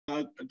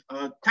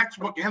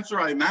textbook answer,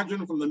 I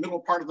imagine, from the middle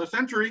part of the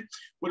century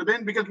would have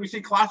been because we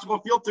see classical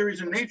field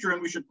theories in nature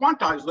and we should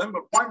quantize them.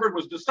 But Weinberg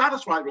was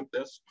dissatisfied with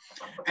this,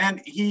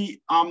 and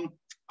he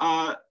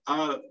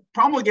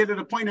promulgated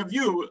a point of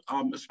view,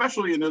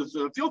 especially in his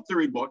field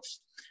theory books,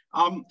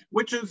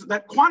 which is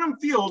that quantum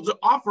fields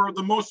offer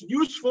the most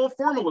useful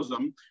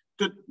formalism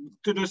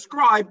to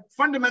describe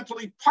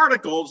fundamentally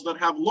particles that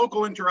have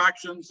local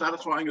interactions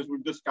satisfying, as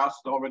we've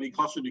discussed already,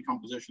 cluster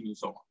decomposition and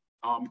so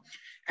on.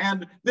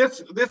 And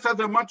this has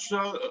a much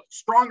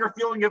stronger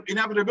feeling of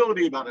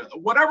inevitability about it.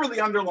 Whatever the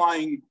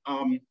underlying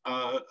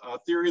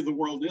theory of the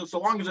world is, so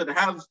long as it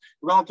has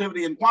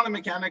relativity in quantum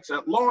mechanics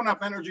at low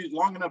enough energies,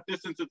 long enough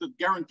distances, it's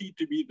guaranteed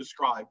to be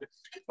described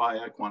by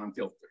a quantum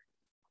field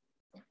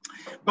theory.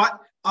 But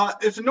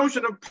it's a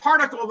notion of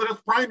particle that is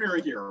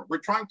primary here. We're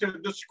trying to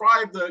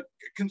describe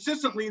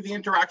consistently the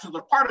interactions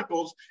of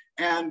particles,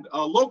 and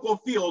local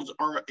fields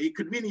are a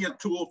convenient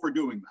tool for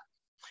doing that.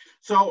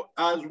 So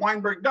as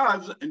Weinberg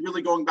does, and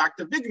really going back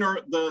to Wigner,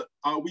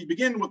 we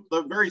begin with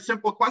the very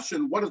simple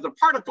question, what is a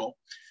particle?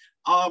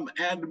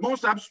 And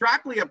most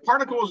abstractly, a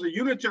particle is a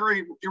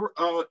unitary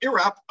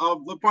irrep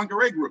of the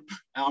Poincare group.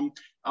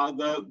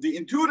 The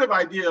intuitive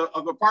idea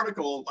of a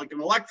particle, like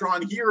an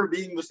electron here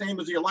being the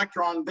same as the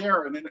electron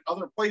there and in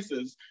other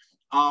places,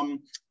 and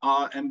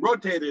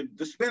rotated,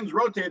 the spins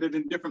rotated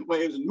in different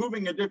ways and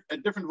moving at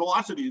different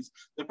velocities,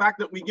 the fact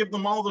that we give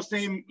them all the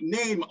same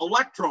name,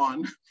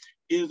 electron,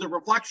 is a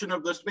reflection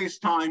of the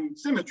space-time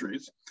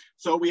symmetries.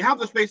 So we have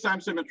the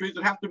space-time symmetries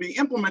that have to be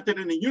implemented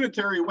in a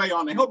unitary way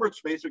on a Hilbert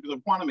space because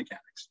of quantum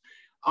mechanics.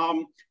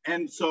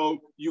 And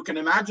so you can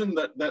imagine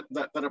that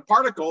a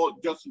particle,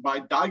 just by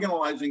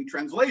diagonalizing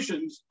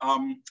translations,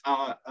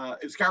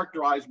 is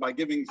characterized by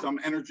giving some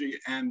energy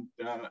and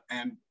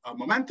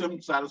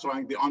momentum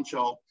satisfying the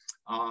on-shell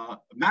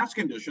mass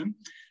condition.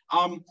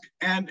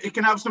 And it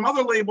can have some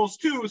other labels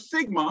too,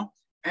 sigma.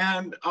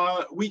 And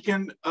we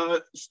can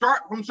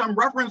start from some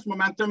reference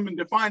momentum and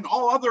define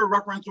all other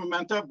reference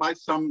momenta by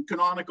some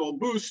canonical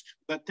boost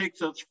that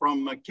takes us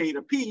from K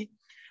to P.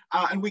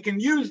 And we can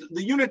use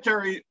the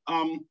unitary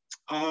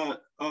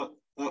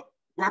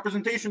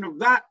representation of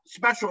that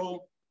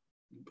special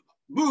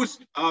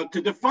boost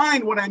to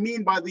define what I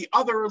mean by the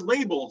other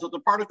labels that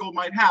the particle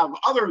might have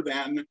other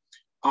than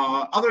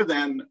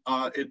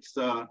its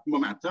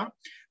momenta.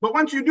 But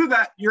once you do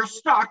that, you're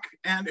stuck.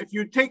 And if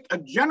you take a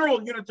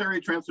general unitary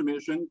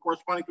transformation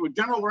corresponding to a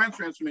general Lorentz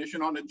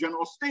transformation on a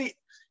general state,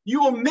 you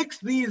will mix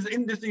these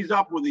indices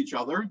up with each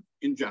other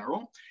in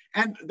general,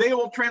 and they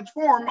will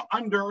transform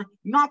under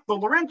not the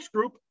Lorentz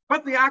group,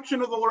 but the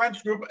action of the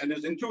Lorentz group, and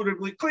is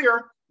intuitively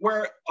clear,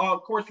 where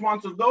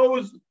corresponds to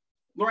those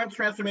Lorentz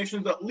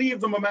transformations that leave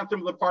the momentum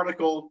of the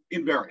particle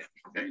invariant.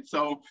 Okay,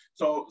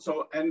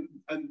 and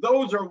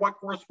those are what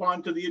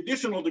correspond to the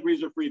additional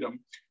degrees of freedom,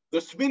 the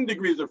spin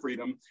degrees of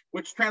freedom,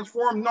 which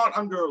transform not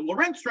under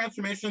Lorentz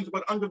transformations,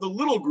 but under the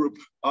little group,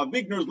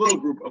 Wigner's little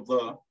group of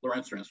the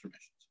Lorentz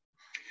transformations.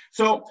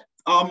 So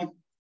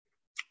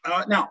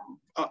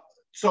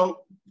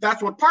so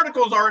that's what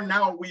particles are.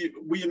 Now we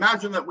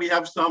imagine that we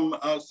have some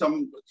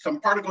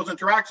particles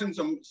interaction,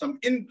 some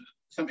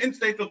in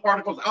states with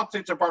particles, out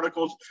states of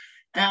particles.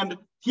 And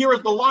here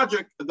is the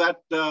logic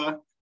that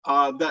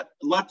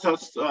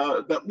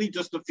leads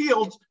us to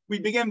fields. We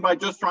begin by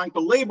just trying to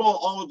label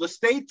all of the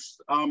states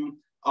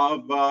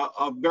of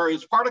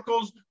various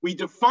particles. We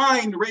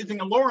define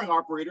raising and lowering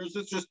operators.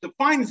 This just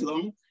defines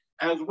them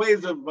as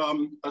ways of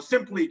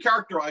simply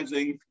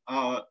characterizing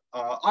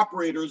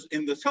operators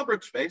in this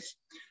Hilbert space.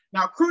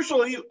 Now,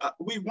 crucially,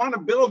 we want to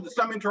build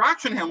some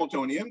interaction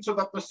Hamiltonian so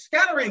that the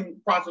scattering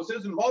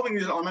processes involving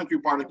these elementary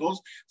particles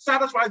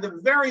satisfy the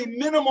very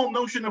minimal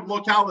notion of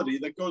locality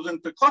that goes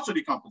into cluster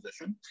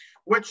decomposition,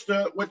 which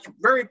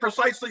very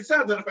precisely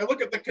said that if I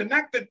look at the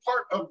connected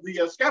part of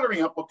the scattering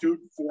amplitude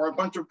for a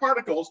bunch of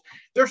particles,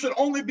 there should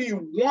only be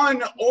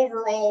one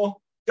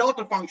overall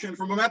delta function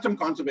for momentum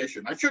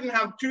conservation. I shouldn't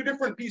have two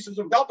different pieces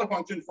of delta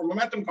function for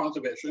momentum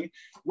conservation,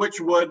 which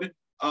would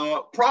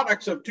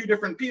products of two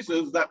different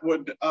pieces that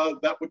would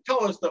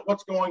tell us that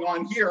what's going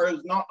on here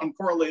is not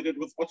uncorrelated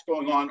with what's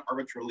going on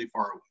arbitrarily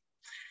far away.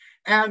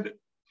 And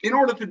in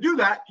order to do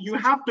that, you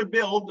have to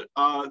build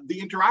the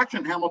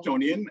interaction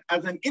Hamiltonian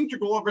as an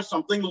integral over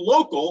something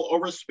local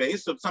over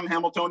space of some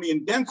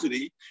Hamiltonian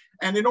density.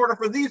 And in order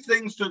for these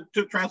things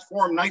to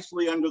transform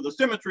nicely under the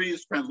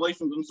symmetries,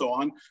 translations, and so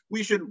on,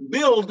 we should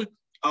build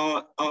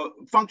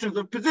functions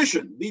of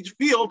position. These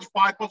fields,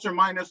 phi plus or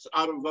minus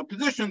out of a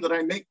position that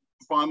I make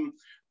from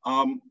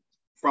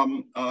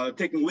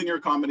taking linear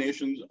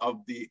combinations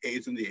of the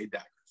A's and the A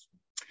daggers.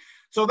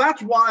 So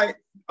that's why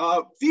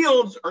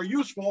fields are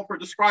useful for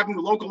describing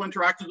the local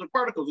interactions of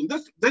particles. And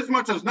this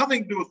much has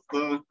nothing to do with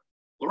the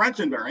Lorentz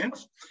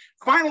invariance.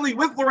 Finally,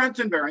 with Lorentz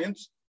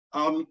invariance,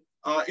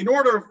 in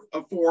order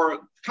for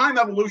time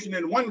evolution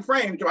in one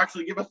frame to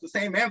actually give us the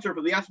same answer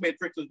for the S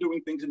matrix as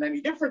doing things in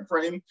any different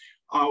frame,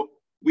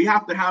 we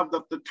have to have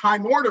the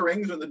time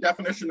orderings and the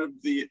definition of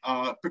the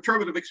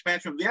perturbative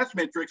expansion of the S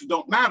matrix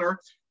don't matter,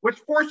 which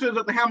forces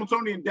that the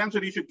Hamiltonian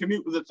density should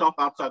commute with itself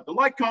outside the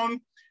light cone.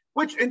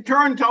 which in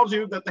turn tells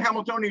you that the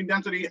Hamiltonian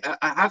density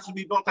has to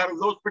be built out of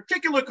those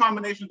particular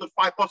combinations of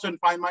phi plus and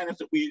phi minus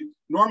that we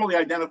normally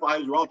identify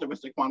as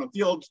relativistic quantum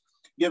fields,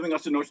 giving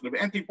us a notion of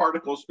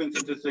antiparticles, spin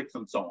statistics,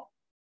 and so on.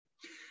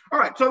 All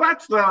right, so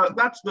that's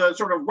the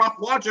sort of rough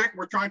logic.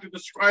 We're trying to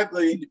describe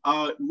the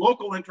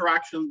local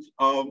interactions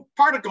of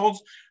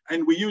particles,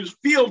 and we use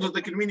fields as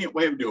the convenient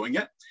way of doing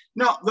it.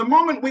 Now, the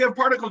moment we have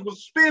particles with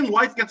spin,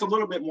 life gets a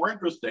little bit more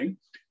interesting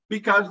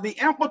because the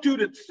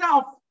amplitude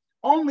itself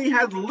only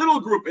has little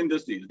group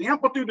indices. The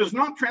amplitude does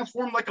not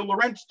transform like a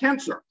Lorentz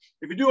tensor.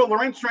 If you do a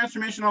Lorentz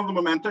transformation on the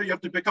momenta, you have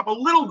to pick up a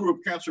little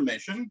group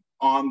transformation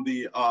on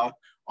the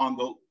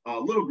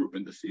little group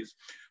indices.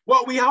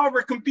 What we,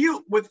 however,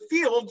 compute with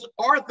fields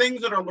are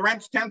things that are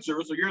Lorentz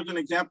tensors. So here's an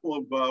example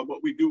of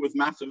what we do with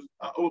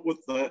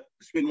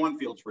spin 1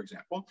 fields, for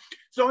example.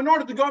 So in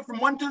order to go from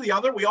one to the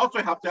other, we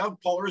also have to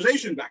have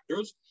polarization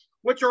vectors,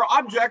 which are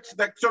objects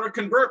that sort of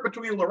convert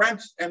between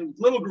Lorentz and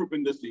little group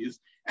indices.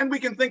 And we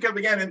can think of,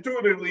 again,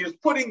 intuitively as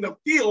putting the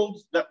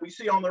fields that we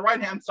see on the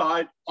right-hand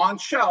side on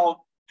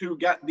shell to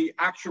get the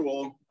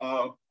actual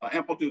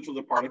amplitudes of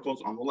the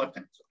particles on the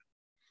left-hand side.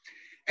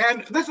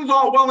 And this is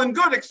all well and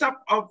good,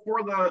 except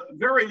for the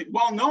very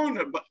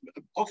well-known, but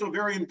also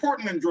very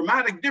important and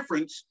dramatic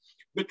difference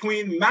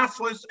between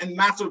massless and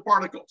massive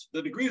particles.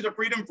 The degrees of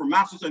freedom for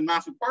massless and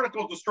massive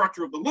particles, the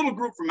structure of the little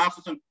group for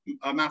massless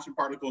and massive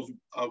particles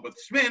with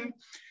spin.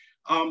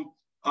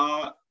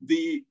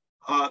 The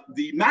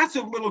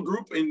massive little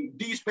group in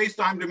d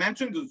space-time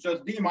dimensions is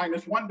just d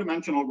minus 1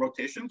 dimensional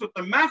rotations, but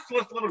the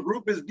massless little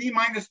group is d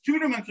minus 2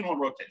 dimensional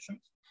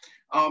rotations.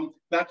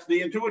 That's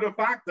the intuitive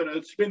fact that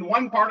a spin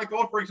 1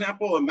 particle, for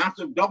example, a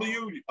massive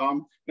W,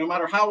 no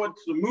matter how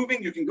it's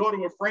moving, you can go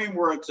to a frame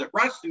where it's at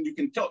rest and you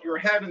can tilt your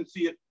head and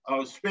see it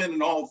spin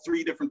in all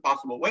 3 different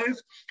possible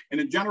ways.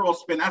 And a general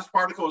spin S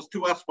particle is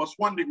 2s plus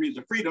 1 degrees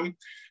of freedom,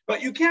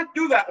 but you can't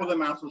do that with a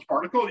massless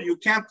particle. You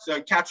can't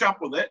catch up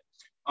with it.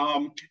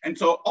 And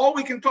so all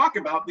we can talk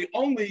about, the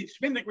only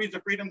spin degrees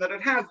of freedom that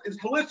it has is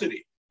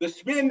helicity, the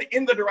spin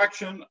in the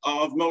direction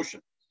of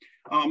motion.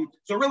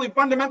 So really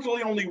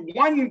fundamentally only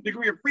 1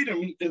 degree of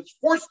freedom is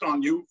forced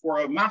on you for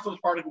a massless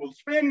particle with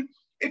spin.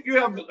 If you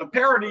have a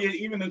parity,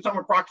 even in some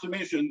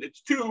approximation,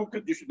 it's 2,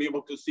 because you should be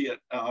able to see it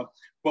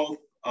both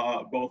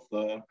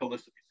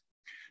helicities.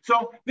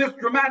 So this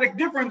dramatic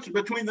difference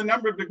between the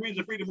number of degrees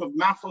of freedom of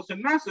massless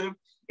and massive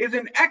is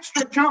an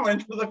extra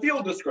challenge for the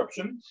field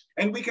description.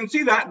 And we can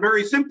see that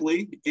very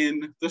simply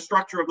in the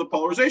structure of the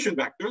polarization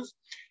vectors.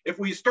 If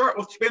we start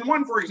with spin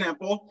 1, for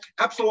example,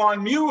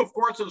 epsilon mu, of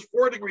course, is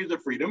 4 degrees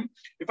of freedom.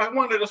 If I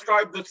want to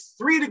describe the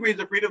 3 degrees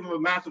of freedom of a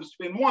massive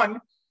spin 1,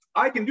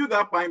 I can do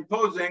that by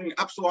imposing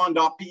epsilon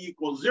dot p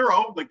equals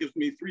 0. That gives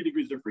me 3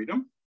 degrees of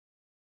freedom.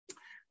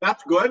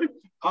 That's good.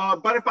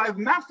 But if I have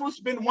massless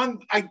spin 1,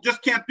 I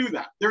just can't do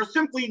that. There's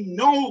simply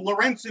no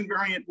Lorentz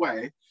invariant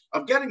way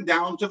of getting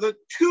down to the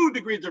 2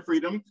 degrees of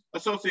freedom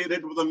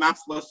associated with a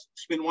massless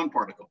spin 1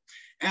 particle.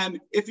 And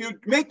if you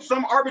make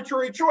some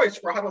arbitrary choice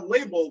for how to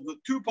label the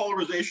 2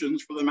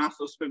 polarizations for the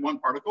massless spin 1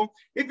 particle,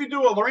 if you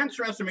do a Lorentz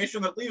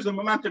transformation that leaves a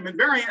momentum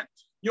invariant,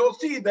 you'll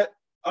see that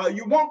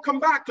you won't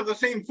come back to the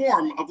same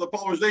form of the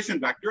polarization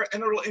vector,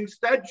 and it'll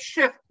instead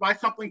shift by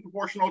something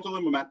proportional to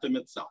the momentum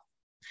itself.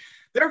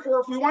 Therefore,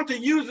 if we want to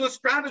use this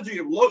strategy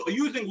of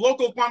using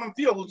local quantum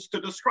fields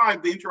to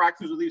describe the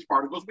interactions of these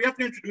particles, we have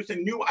to introduce a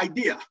new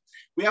idea.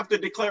 We have to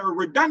declare a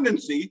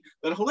redundancy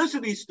that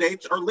helicity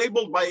states are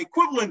labeled by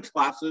equivalence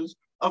classes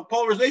of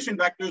polarization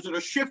vectors that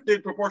are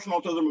shifted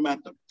proportional to the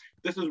momentum.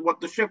 This is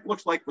what the shift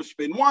looks like for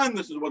spin 1.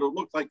 This is what it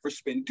looks like for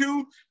spin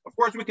 2. Of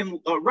course, we can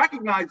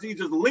recognize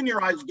these as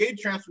linearized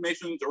gauge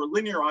transformations or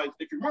linearized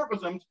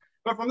diffeomorphisms.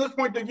 But from this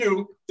point of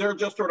view, they're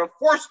just sort of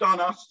forced on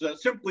us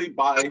simply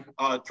by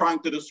trying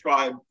to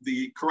describe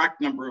the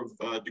correct number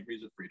of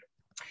degrees of freedom.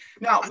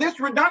 Now, this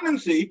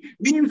redundancy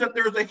means that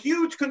there's a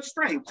huge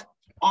constraint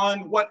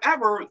on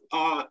whatever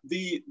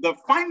the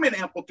Feynman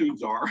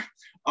amplitudes are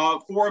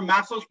for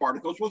massless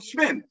particles with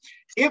spin.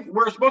 If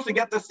we're supposed to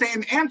get the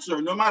same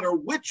answer, no matter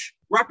which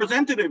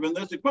representative in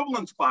this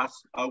equivalence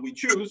class we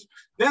choose,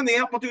 then the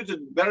amplitudes had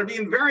better be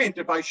invariant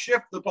if I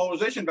shift the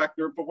polarization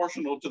vector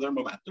proportional to their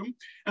momentum.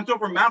 And so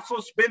for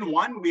massless spin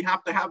 1, we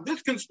have to have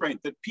this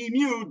constraint that p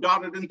mu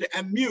dotted into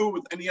m mu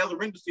with any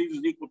other indices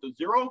is equal to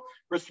 0.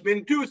 For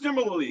spin 2,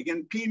 similarly,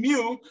 again, p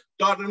mu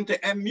dotted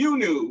into m mu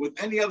nu with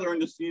any other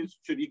indices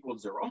should equal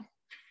 0.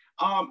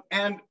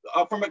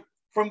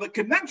 From the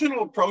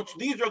conventional approach,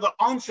 these are the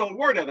on-shell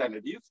word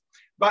identities.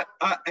 But,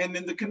 and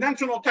in the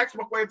conventional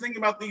textbook way of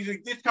thinking about these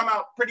come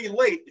out pretty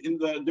late in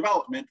the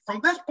development. From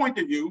this point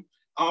of view,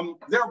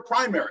 they're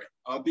primary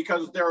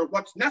because they're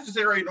what's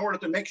necessary in order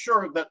to make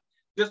sure that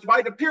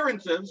despite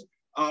appearances,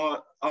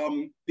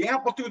 the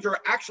amplitudes are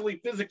actually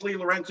physically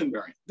Lorentz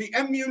invariant. The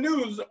mu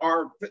nus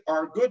are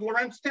good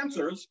Lorentz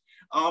tensors,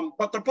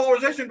 but the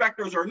polarization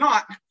vectors are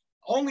not.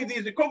 Only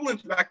these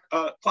equivalence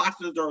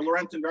classes are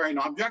Lorentz invariant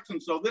objects,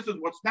 and so this is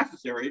what's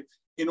necessary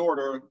in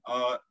order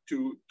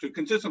to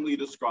consistently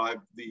describe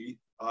the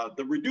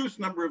reduced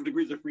number of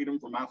degrees of freedom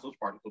for massless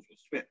particles with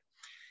spin.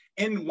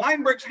 In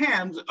Weinberg's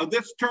hands,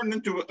 this turned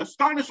into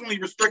astonishingly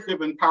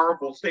restrictive and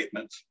powerful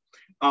statements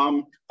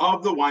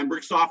of the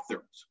Weinberg soft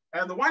theorems.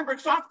 And the Weinberg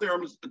soft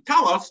theorems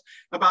tell us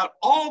about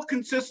all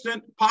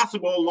consistent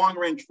possible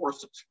long-range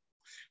forces.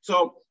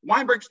 So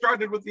Weinberg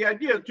started with the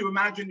idea to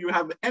imagine you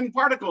have n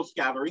particle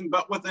scattering,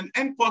 but with an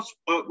n plus,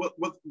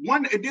 with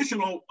one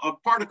additional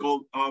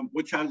particle,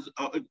 which has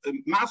a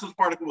massless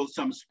particle with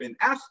some spin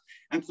s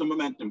and some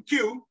momentum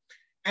q.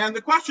 And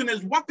the question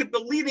is, what could the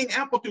leading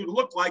amplitude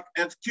look like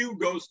as q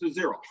goes to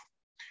 0?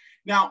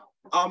 Now,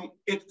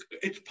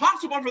 it's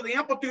possible for the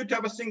amplitude to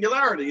have a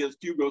singularity as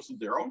q goes to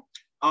 0.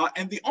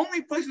 And the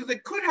only places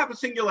it could have a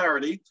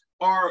singularity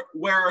are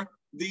where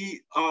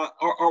the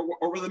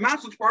where the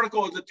massless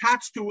particle is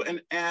attached to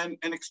an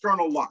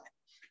external line.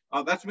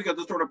 That's because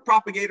the sort of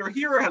propagator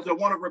here has a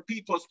 1 over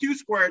p plus q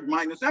squared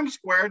minus m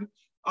squared,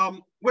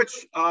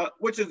 which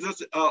is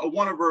just a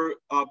 1 over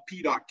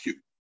p dot q.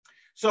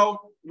 So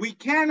we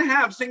can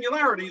have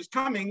singularities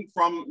coming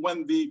from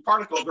when the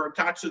particles are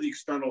attached to the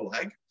external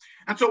leg.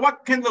 And so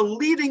what can the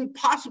leading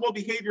possible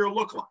behavior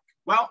look like?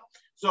 Well,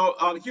 so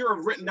here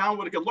I've written down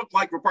what it could look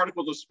like for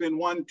particles of spin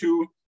 1,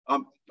 2,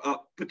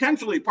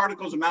 potentially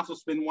particles of massless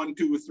spin 1,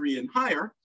 2, 3, and higher.